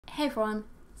Hey everyone,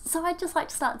 so I'd just like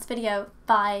to start this video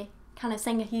by kind of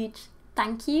saying a huge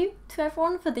thank you to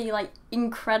everyone for the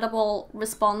incredible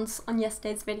response on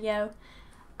yesterday's video.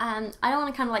 And I don't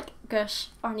want to kind of gush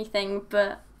or anything,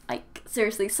 but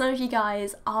seriously, some of you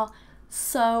guys are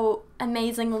so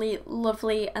amazingly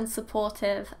lovely and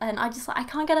supportive, and I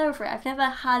can't get over it. I've never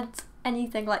had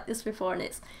anything like this before, and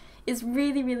it's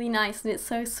really, really nice, and it's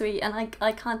so sweet, and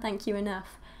I can't thank you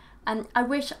enough. And I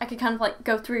wish I could kind of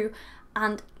go through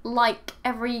and like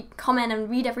every comment and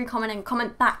read every comment and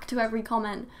comment back to every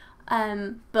comment,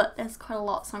 but there's quite a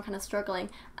lot, so I'm kind of struggling,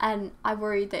 and I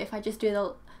worry that if I just do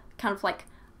the kind of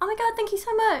oh my god, thank you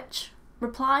so much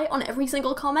reply on every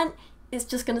single comment, it's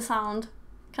just going to sound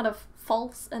kind of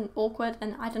false and awkward,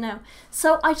 and I don't know.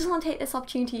 So I just want to take this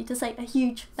opportunity to say a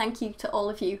huge thank you to all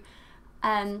of you,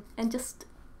 and just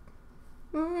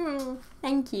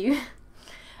thank you.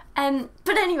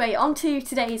 But anyway, on to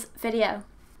today's video.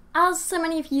 As so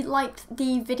many of you liked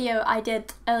the video I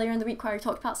did earlier in the week where I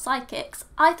talked about psychics,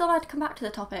 I thought I'd come back to the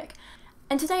topic.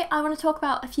 And today I want to talk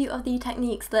about a few of the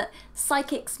techniques that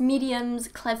psychics, mediums,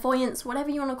 clairvoyants, whatever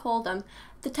you want to call them,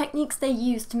 the techniques they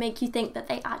use to make you think that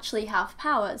they actually have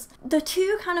powers. The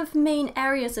two kind of main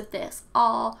areas of this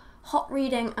are hot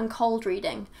reading and cold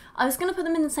reading. I was going to put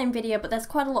them in the same video, but there's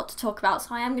quite a lot to talk about,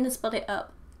 so I am going to split it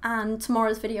up, and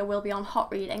tomorrow's video will be on hot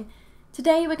reading.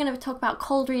 Today we're going to talk about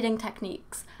cold reading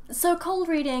techniques. So cold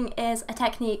reading is a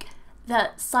technique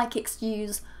that psychics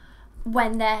use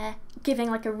when they're giving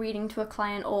a reading to a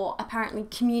client, or apparently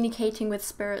communicating with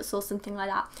spirits or something like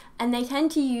that. And they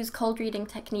tend to use cold reading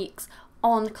techniques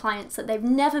on clients that they've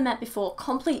never met before,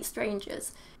 complete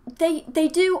strangers. They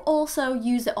do also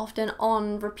use it often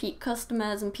on repeat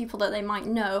customers and people that they might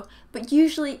know, but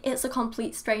usually it's a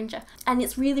complete stranger. And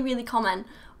it's really, really common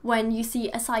when you see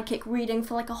a psychic reading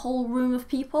for a whole room of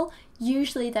people.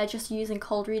 Usually they're just using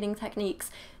cold reading techniques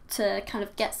to kind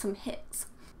of get some hits.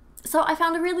 So I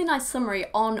found a really nice summary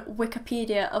on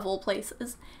Wikipedia, of all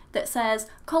places, that says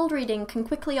cold reading can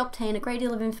quickly obtain a great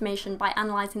deal of information by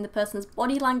analysing the person's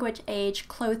body language, age,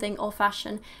 clothing or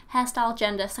fashion, hairstyle,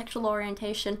 gender, sexual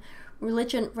orientation,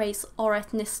 religion, race or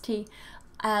ethnicity,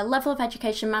 level of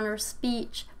education, manner of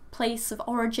speech, place of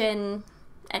origin,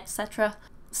 etc.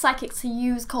 Psychics who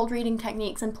use cold reading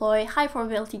techniques employ high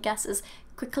probability guesses,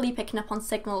 quickly picking up on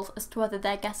signals as to whether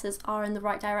their guesses are in the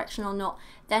right direction or not,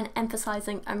 then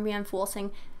emphasising and reinforcing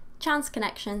chance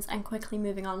connections and quickly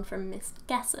moving on from missed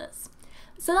guesses.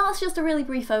 So that's just a really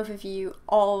brief overview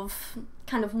of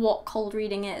kind of what cold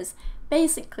reading is.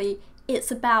 Basically,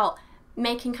 it's about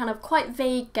making kind of quite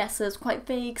vague guesses, quite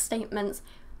vague statements,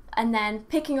 and then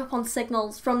picking up on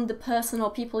signals from the person or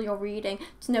people you're reading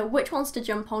to know which ones to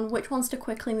jump on, which ones to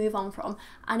quickly move on from,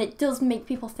 and it does make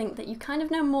people think that you kind of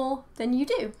know more than you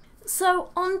do. So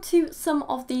on to some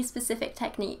of these specific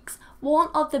techniques. One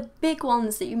of the big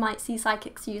ones that you might see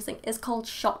psychics using is called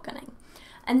shotgunning.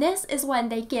 And this is when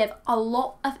they give a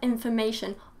lot of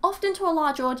information, often to a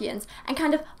large audience, and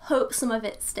kind of hope some of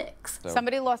it sticks.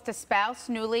 Somebody lost a spouse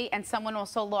newly, and someone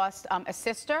also lost a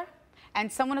sister. And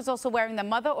someone is also wearing the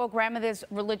mother or grandmother's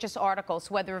religious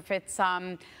articles, whether if it's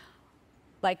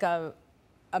like a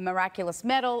miraculous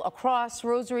medal, a cross,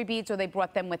 rosary beads, or they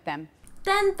brought them with them.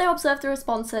 Then they observe the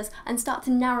responses and start to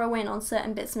narrow in on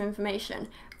certain bits of information.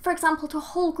 For example, to a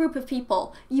whole group of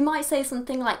people, you might say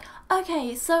something like,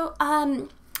 okay, so I'm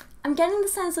getting the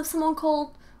sense of someone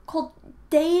called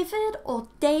David or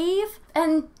Dave,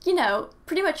 and you know,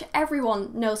 pretty much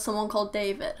everyone knows someone called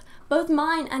David. Both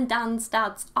mine and Dan's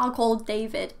dads are called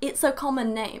David. It's a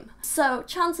common name. So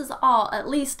chances are, at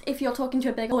least if you're talking to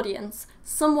a big audience,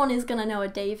 someone is going to know a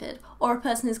David, or a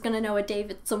person is going to know a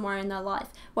David somewhere in their life,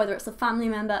 whether it's a family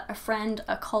member, a friend,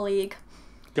 a colleague.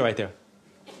 Go right there.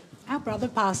 Our brother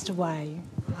passed away,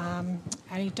 and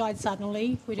he died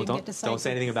suddenly. We didn't get to say. Don't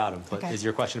say anything about him, but okay. Is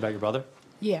your question about your brother?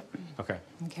 Yeah. Okay.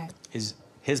 Okay.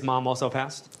 His mom also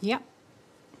passed? Yep.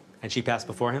 And she passed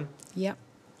before him? Yep.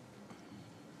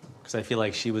 Because I feel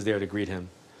like she was there to greet him.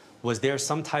 Was there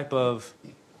some type of,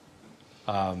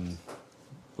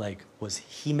 was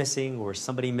he missing or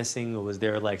somebody missing, or was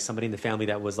there somebody in the family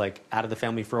that was out of the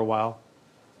family for a while?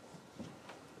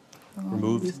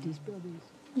 Removed?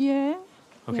 Yeah.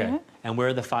 Okay. Yeah. And where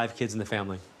are the 5 kids in the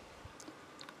family?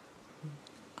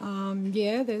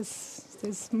 Yeah,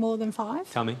 there's more than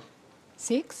 5. Tell me.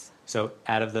 6. So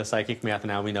out of the psychic math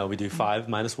now, we know we do 5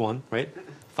 minus 1, right?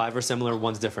 5 are similar,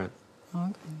 1's different.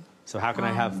 Okay. So how can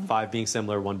I have 5 being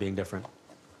similar, 1 being different?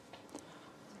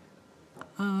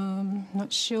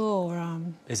 Not sure.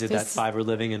 Is it that 5 are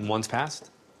living and 1's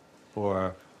passed?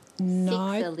 Or?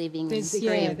 No. 6 are living there's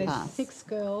 6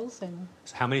 girls. And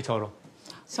So how many total?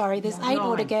 Sorry, there's 8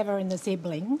 altogether in the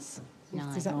siblings.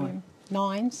 9. Is that right?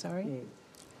 9, sorry. Yeah.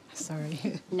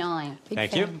 Sorry. 9. Big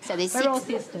Thank you. fan. So there's We're all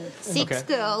 6, sisters. 6 Okay.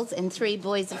 girls and 3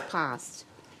 boys have passed.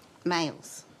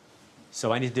 Males.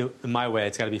 So I need to do it my way.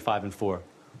 It's got to be 5 and 4,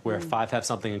 where 5 have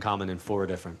something in common and 4 are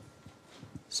different.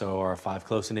 So are 5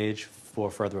 close in age, 4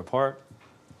 further apart,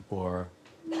 or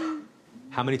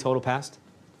how many total passed?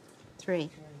 3.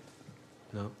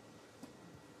 No.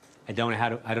 I don't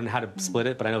know how to split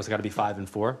it, but I know it's got to be 5 and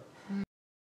 4.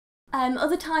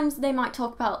 Other times they might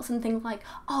talk about something like,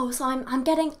 oh, so I'm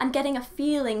getting a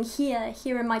feeling here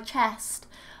in my chest.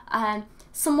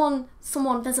 Someone,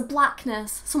 there's a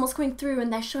blackness. Someone's coming through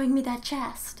and they're showing me their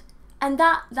chest. And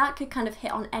that could kind of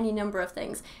hit on any number of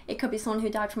things. It could be someone who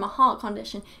died from a heart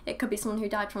condition. It could be someone who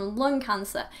died from lung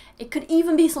cancer. It could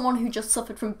even be someone who just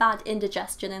suffered from bad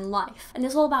indigestion in life. And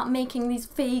it's all about making these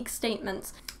vague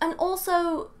statements. And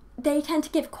also, they tend to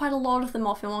give quite a lot of them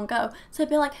off in one go. So it'd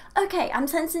be like, okay, I'm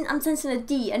sensing a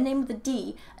D, a name with a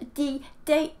D. A D,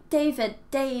 David,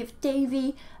 Dave,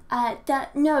 Davey,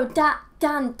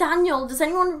 Dan, Daniel. Does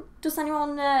anyone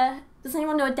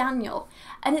know a Daniel?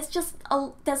 And it's just,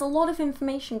 there's a lot of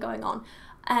information going on.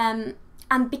 And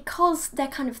because they're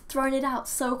kind of throwing it out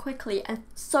so quickly and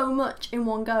so much in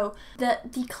one go,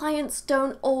 that the clients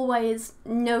don't always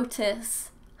notice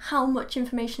how much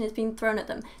information is being thrown at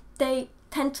them. They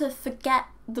tend to forget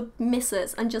the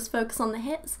misses and just focus on the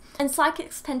hits. And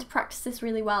psychics tend to practice this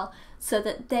really well so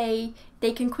that they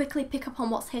can quickly pick up on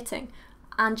what's hitting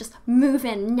and just move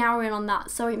in, narrow in on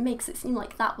that, so it makes it seem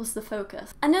like that was the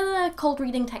focus. Another cold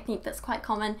reading technique that's quite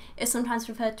common is sometimes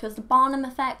referred to as the Barnum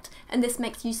effect, and this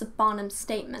makes use of Barnum's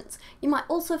statements. You might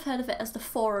also have heard of it as the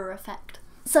Forer effect.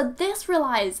 So this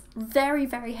relies very,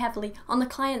 very heavily on the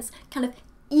client's kind of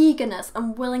eagerness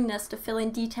and willingness to fill in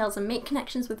details and make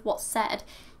connections with what's said,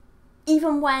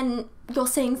 even when you're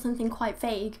saying something quite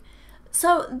vague.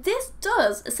 So this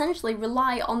does essentially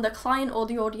rely on the client or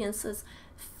the audience's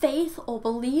faith or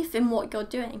belief in what you're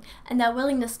doing and their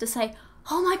willingness to say,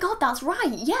 oh my god, that's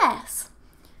right, yes.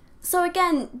 So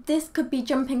again, this could be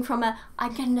jumping from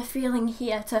I'm getting a feeling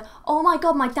here to, oh my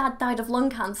god, my dad died of lung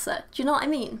cancer. Do you know what I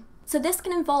mean? So this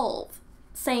can involve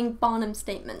saying Barnum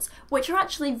statements, which are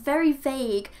actually very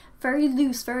vague, very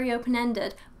loose, very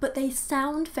open-ended, but they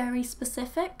sound very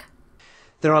specific.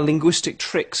 There are linguistic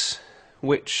tricks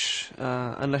which,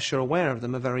 unless you're aware of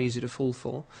them, are very easy to fall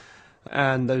for.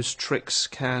 And those tricks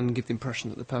can give the impression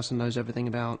that the person knows everything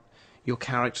about your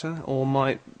character, or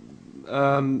might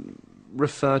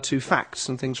refer to facts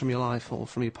and things from your life or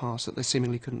from your past that they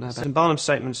seemingly couldn't know about. And Barnum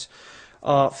statements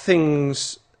are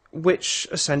things which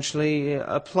essentially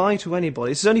apply to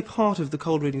anybody. This is only part of the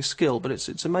cold reading skill, but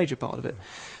it's a major part of it.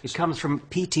 It comes from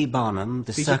P.T. Barnum,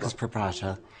 the circus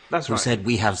proprietor, who said,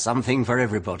 we have something for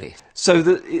everybody. So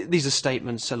these are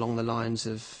statements along the lines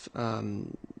of,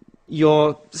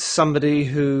 you're somebody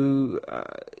who...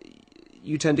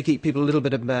 you tend to keep people a little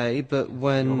bit at bay, but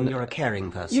when... You're a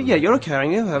caring person. You're a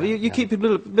caring, you keep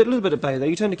people a little bit at bay there.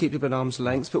 You tend to keep people at arm's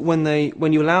length, but when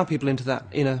you allow people into that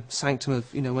inner sanctum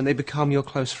of, when they become your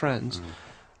close friends,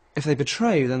 if they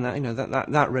betray you, then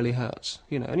that really hurts,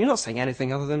 And you're not saying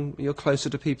anything other than you're closer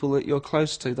to people that you're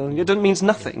close to. Then it means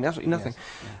nothing, absolutely nothing.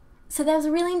 Yes. Yeah. So there was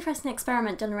a really interesting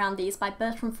experiment done around these by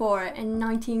Bertram Forer in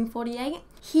 1948.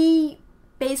 He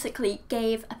basically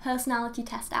gave a personality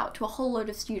test out to a whole load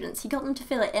of students. He got them to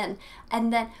fill it in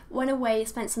and then went away,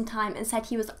 spent some time and said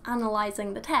he was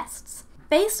analysing the tests.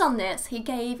 Based on this, he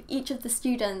gave each of the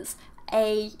students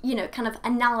a, kind of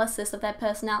analysis of their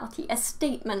personality, a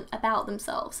statement about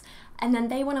themselves, and then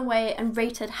they went away and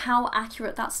rated how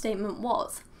accurate that statement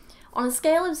was. On a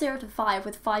scale of 0 to 5,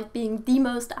 with 5 being the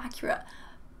most accurate,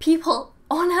 people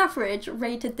on average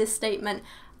rated this statement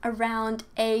around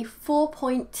a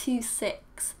 4.26,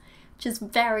 which is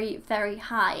very, very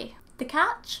high. The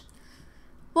catch?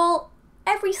 Well,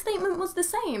 every statement was the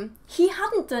same. He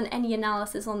hadn't done any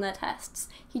analysis on their tests.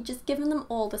 He'd just given them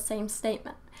all the same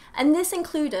statement. And this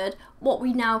included what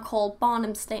we now call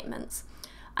Barnum statements.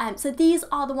 So these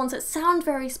are the ones that sound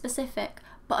very specific,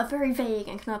 but are very vague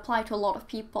and can apply to a lot of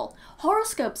people.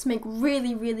 Horoscopes make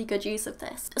really, really good use of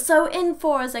this. So in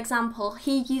Forer's example,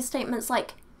 he used statements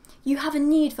like, you have a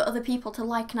need for other people to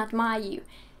like and admire you,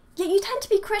 yet you tend to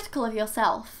be critical of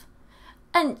yourself.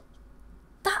 And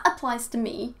that applies to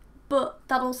me, but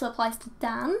that also applies to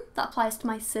Dan, that applies to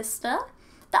my sister,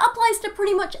 that applies to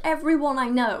pretty much everyone I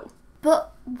know.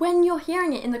 But when you're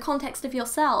hearing it in the context of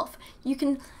yourself, you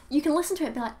can listen to it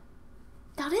and be like,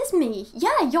 that is me.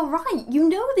 Yeah, you're right. You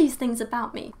know these things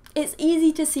about me. It's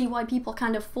easy to see why people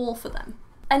kind of fall for them.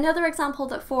 Another example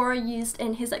that Forer used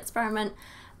in his experiment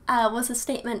was a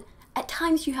statement, At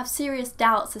times you have serious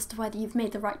doubts as to whether you've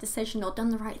made the right decision or done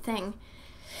the right thing.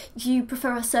 You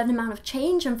prefer a certain amount of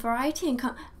change and variety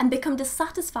and become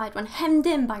dissatisfied when hemmed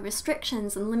in by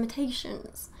restrictions and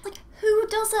limitations. Like, who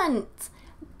doesn't?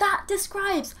 That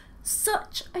describes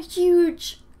such a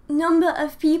huge number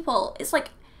of people. It's like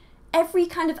every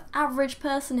kind of average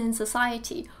person in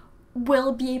society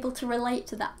will be able to relate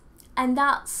to that. And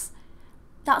that's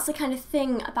the kind of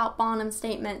thing about Barnum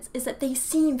statements, is that they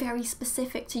seem very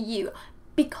specific to you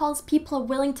because people are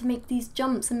willing to make these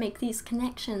jumps and make these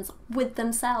connections with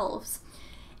themselves.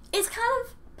 It's kind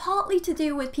of partly to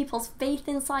do with people's faith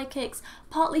in psychics,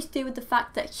 partly to do with the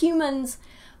fact that humans,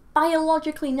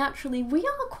 biologically, naturally, we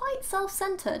are quite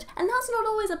self-centered, and that's not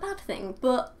always a bad thing,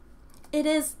 but it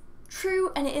is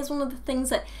true, and it is one of the things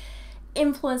that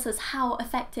influences how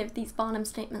effective these Barnum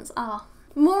statements are.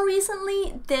 More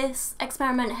recently, this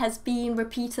experiment has been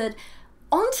repeated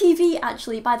on TV,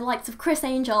 actually, by the likes of Chris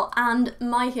Angel and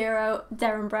my hero,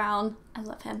 Derren Brown. I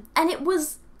love him. And it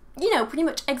was, you know, pretty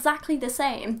much exactly the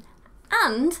same.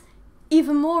 And,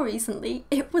 even more recently,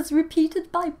 it was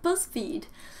repeated by BuzzFeed.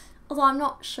 Although I'm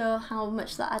not sure how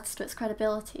much that adds to its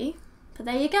credibility. But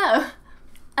there you go.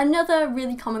 Another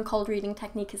really common cold reading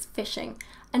technique is fishing.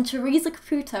 And Teresa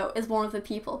Caputo is one of the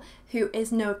people who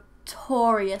is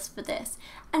notorious for this.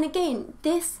 And again,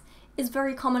 this is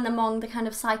very common among the kind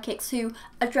of psychics who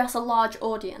address a large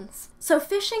audience. So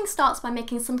fishing starts by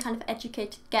making some kind of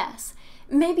educated guess.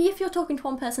 Maybe if you're talking to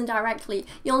one person directly,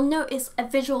 you'll notice a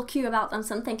visual cue about them,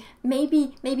 something.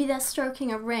 Maybe they're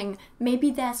stroking a ring,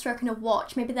 maybe they're stroking a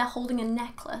watch, maybe they're holding a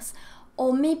necklace.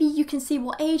 Or maybe you can see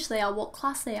what age they are, what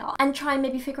class they are, and try and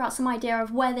maybe figure out some idea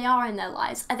of where they are in their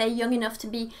lives. Are they young enough to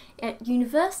be at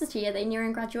university? Are they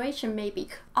nearing graduation maybe?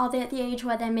 Are they at the age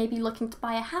where they're maybe looking to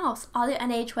buy a house? Are they at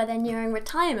an age where they're nearing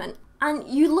retirement? And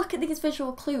you look at these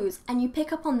visual clues and you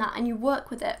pick up on that and you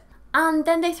work with it. And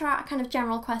then they throw out a kind of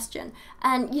general question.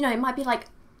 And, you know, it might be like,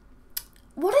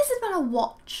 what is it about a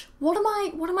watch? What am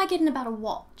I getting about a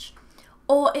watch?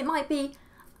 Or it might be,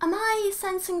 am I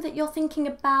sensing that you're thinking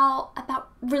about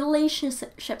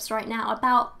relationships right now,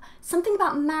 about something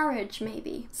about marriage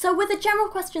maybe? So with a general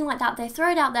question like that, they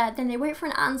throw it out there, then they wait for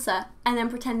an answer, and then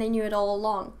pretend they knew it all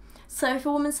along. So if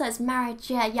a woman says marriage,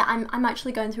 yeah, I'm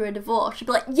actually going through a divorce, she'd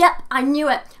be like, yep, I knew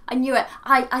it.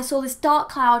 I saw this dark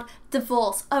cloud,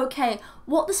 divorce. Okay,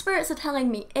 what the spirits are telling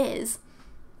me is,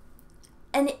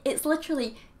 and it's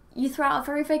literally, you throw out a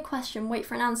very vague question, wait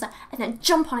for an answer, and then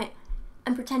jump on it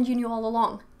and pretend you knew all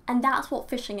along. And that's what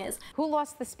fishing is. Who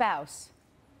lost the spouse?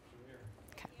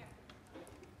 Okay.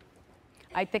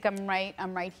 I think I'm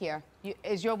right here.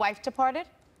 Is your wife departed?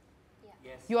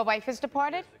 Yes. Your wife is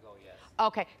departed?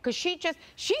 Okay, because she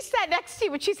sat next to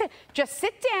you, but she said, just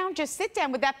sit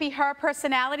down. Would that be her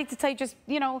personality to tell you just,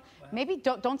 you know, maybe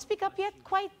don't speak up yet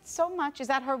quite so much? Is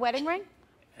that her wedding ring?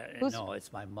 No,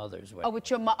 it's my mother's wedding. Oh, it's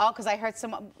your mom. Oh, because I heard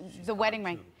the wedding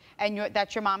ring. And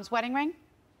that's your mom's wedding ring?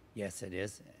 Yes, it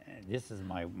is. This is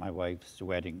my wife's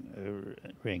wedding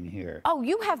ring here. Oh,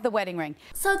 you have the wedding ring.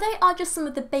 So they are just some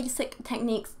of the basic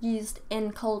techniques used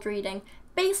in cold reading.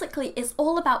 Basically, it's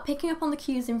all about picking up on the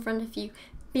cues in front of you,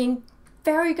 being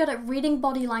very good at reading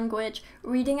body language,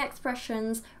 reading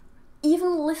expressions,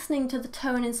 even listening to the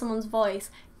tone in someone's voice,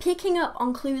 picking up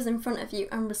on clues in front of you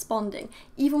and responding,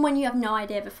 even when you have no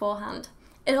idea beforehand.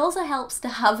 It also helps to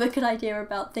have a good idea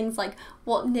about things like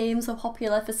what names are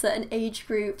popular for certain age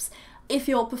groups. If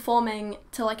you're performing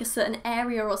to like a certain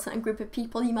area or a certain group of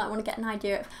people, you might want to get an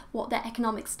idea of what their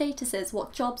economic status is,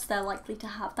 what jobs they're likely to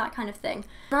have, that kind of thing.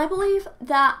 And I believe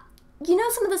that, you know,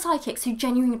 some of the psychics who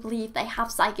genuinely believe they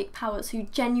have psychic powers, who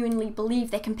genuinely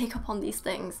believe they can pick up on these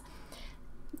things.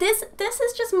 This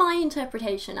is just my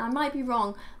interpretation, I might be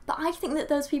wrong, but I think that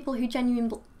those people who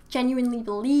genuinely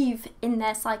believe in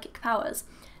their psychic powers,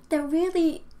 they're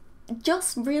really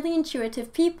just really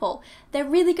intuitive people. They're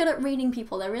really good at reading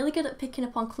people, they're really good at picking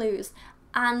up on clues,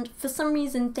 and for some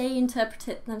reason they interpret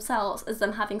it themselves as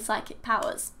them having psychic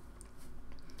powers.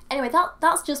 Anyway,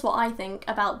 that's just what I think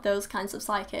about those kinds of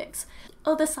psychics.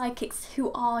 Other psychics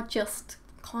who are just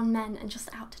con men and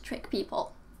just out to trick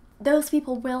people. Those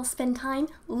people will spend time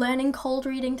learning cold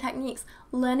reading techniques,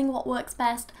 learning what works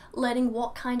best, learning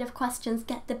what kind of questions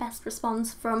get the best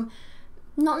response from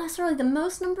not necessarily the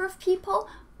most number of people,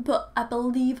 but a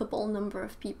believable number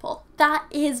of people. That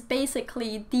is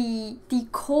basically the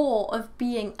core of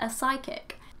being a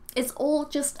psychic. It's all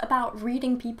just about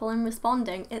reading people and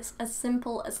responding. It's as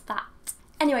simple as that.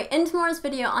 Anyway, in tomorrow's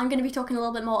video, I'm going to be talking a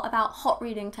little bit more about hot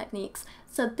reading techniques.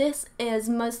 So this is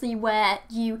mostly where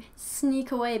you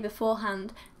sneak away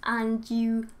beforehand and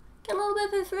you get a little bit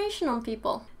of information on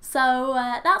people. So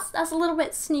that's a little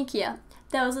bit sneakier.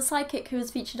 there was a psychic who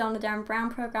was featured on the Darren Brown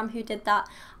programme who did that.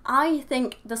 I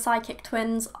think the psychic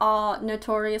twins are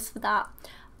notorious for that.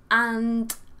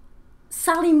 And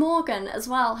Sally Morgan as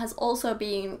well has also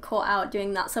been caught out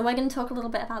doing that. So we're going to talk a little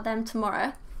bit about them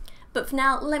tomorrow. But for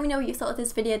now, let me know what you thought of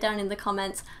this video down in the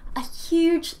comments. A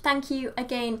huge thank you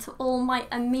again to all my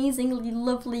amazingly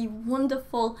lovely,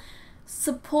 wonderful,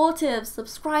 supportive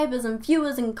subscribers and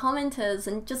viewers and commenters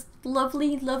and just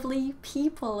lovely, lovely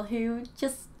people who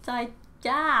just,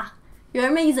 yeah, you're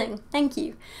amazing. Thank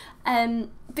you.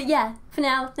 But yeah, for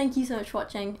now, thank you so much for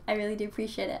watching. I really do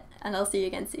appreciate it, and I'll see you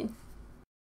again soon.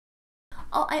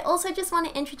 Oh, I also just want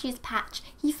to introduce Patch.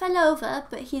 He fell over,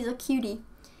 but he's a cutie.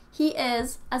 He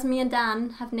is, as me and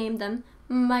Dan have named them,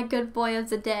 my good boy of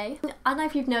the day. I don't know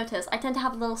if you've noticed, I tend to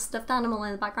have a little stuffed animal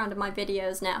in the background of my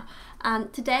videos now.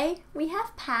 And today we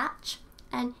have Patch,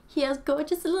 and he has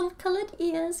gorgeous little coloured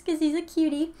ears because he's a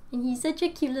cutie. And he's such a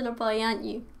cute little boy, aren't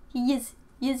you? He is.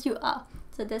 Yes, you are.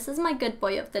 So this is my good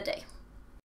boy of the day.